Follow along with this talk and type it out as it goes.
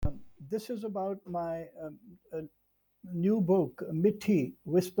This is about my new book, Mithi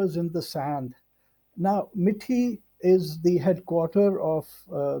Whispers in the Sand. Now, Mithi is the headquarter of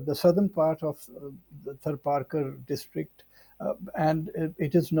the southern part of the Tharparkar district, and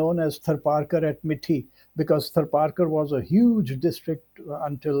it is known as Tharparkar at Mithi because Tharparkar was a huge district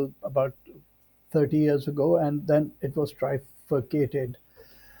until about 30 years ago, and then it was trifurcated.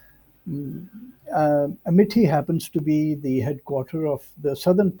 Mithi happens to be the headquarter of the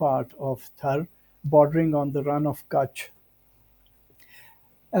southern part of Thar, bordering on the run of Kutch.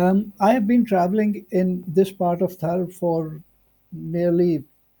 I have been traveling in this part of Thar for nearly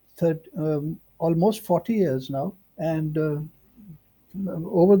almost 40 years now, and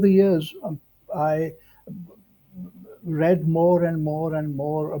over the years, I read more and more and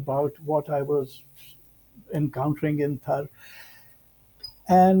more about what I was encountering in Thar.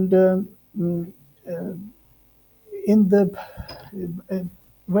 And mm, uh, in the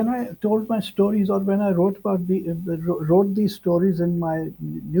when I told my stories, or when I wrote these stories in my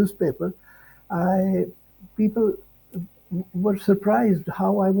newspaper, I people were surprised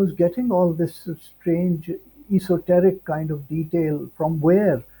how I was getting all this strange esoteric kind of detail from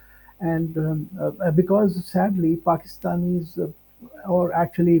where. And because sadly Pakistanis, or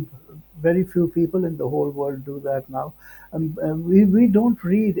actually very few people in the whole world do that now, we don't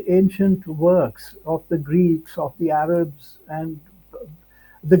read ancient works of the Greeks, of the Arabs, and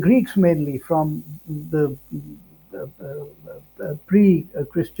the Greeks mainly from the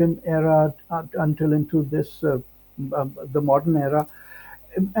pre-Christian era until into this the modern era,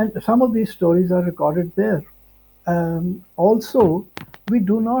 and some of these stories are recorded there. Also, we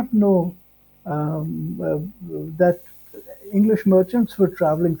do not know that English merchants were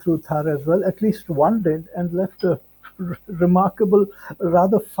traveling through Thar as well. At least one did, and left a remarkable,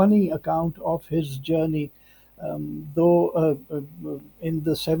 rather funny account of his journey. Though in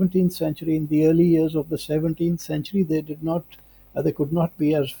the 17th century, in the early years of the 17th century, they could not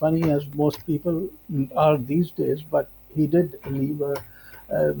be as funny as most people are these days. But he did leave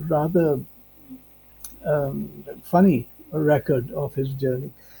a rather funny record of his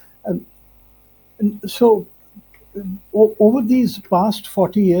journey. And, so, over these past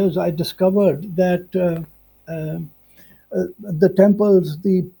 40 years, I discovered that the temples,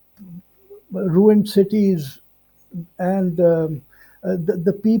 the ruined cities, and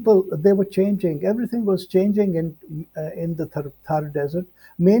the people, they were changing. Everything was changing in the Thar Desert,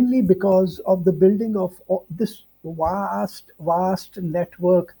 mainly because of the building of this vast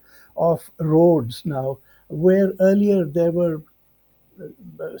network of roads now, where earlier there were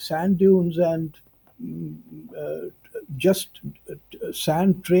sand dunes and uh, just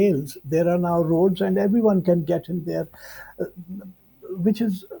sand trails. There are now roads, and everyone can get in there, uh, which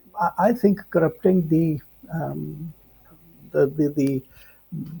is, I think, corrupting the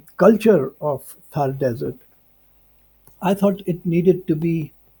culture of Thar Desert. I thought it needed to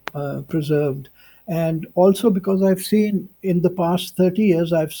be preserved. And also because I've seen in the past 30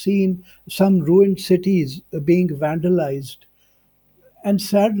 years, I've seen some ruined cities being vandalized, and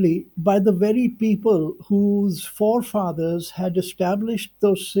sadly, by the very people whose forefathers had established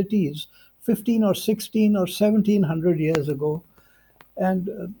those cities 15 or 16 or 1700 years ago.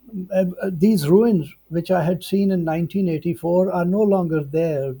 And these ruins, which I had seen in 1984, are no longer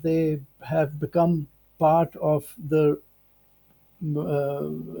there. They have become part of the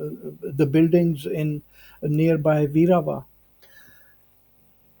buildings in nearby Virava.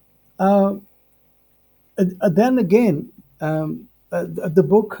 Uh, then again, the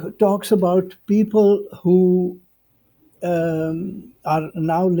book talks about people who are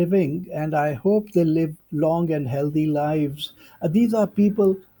now living, and I hope they live long and healthy lives. These are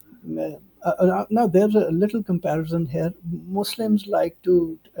people. Now, there's a little comparison here. Muslims like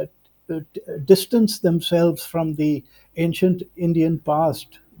to distance themselves from the ancient Indian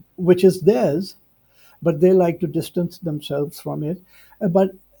past, which is theirs, but they like to distance themselves from it.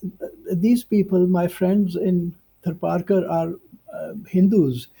 But these people, my friends in Tharparkar, are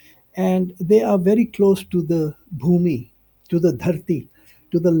Hindus, and they are very close to the bhumi, to the dharti,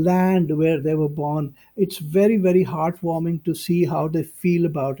 to the land where they were born. It's very, very heartwarming to see how they feel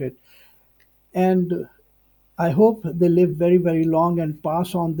about it. And I hope they live very, very long and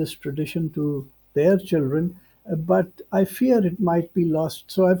pass on this tradition to their children. But I fear it might be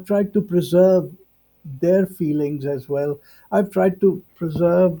lost. So I've tried to preserve their feelings as well. I've tried to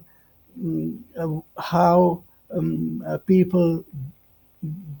preserve how people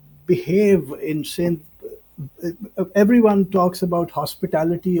behave in Sindh. Everyone talks about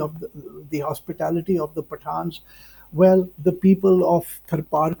hospitality of the hospitality of the Pathans. Well, the people of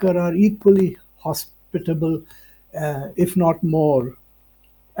Tharparkar are equally hospitable, if not more.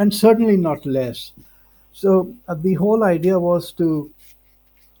 and certainly not less. So the whole idea was to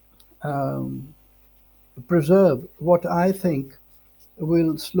um, preserve what I think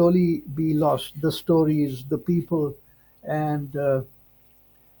will slowly be lost: the stories, the people, and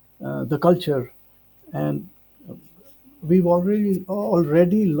the culture. And we've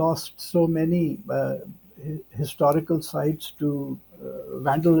already lost so many historical sites to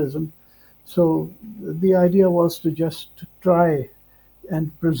vandalism. So the idea was to just try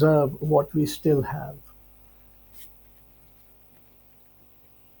and preserve what we still have.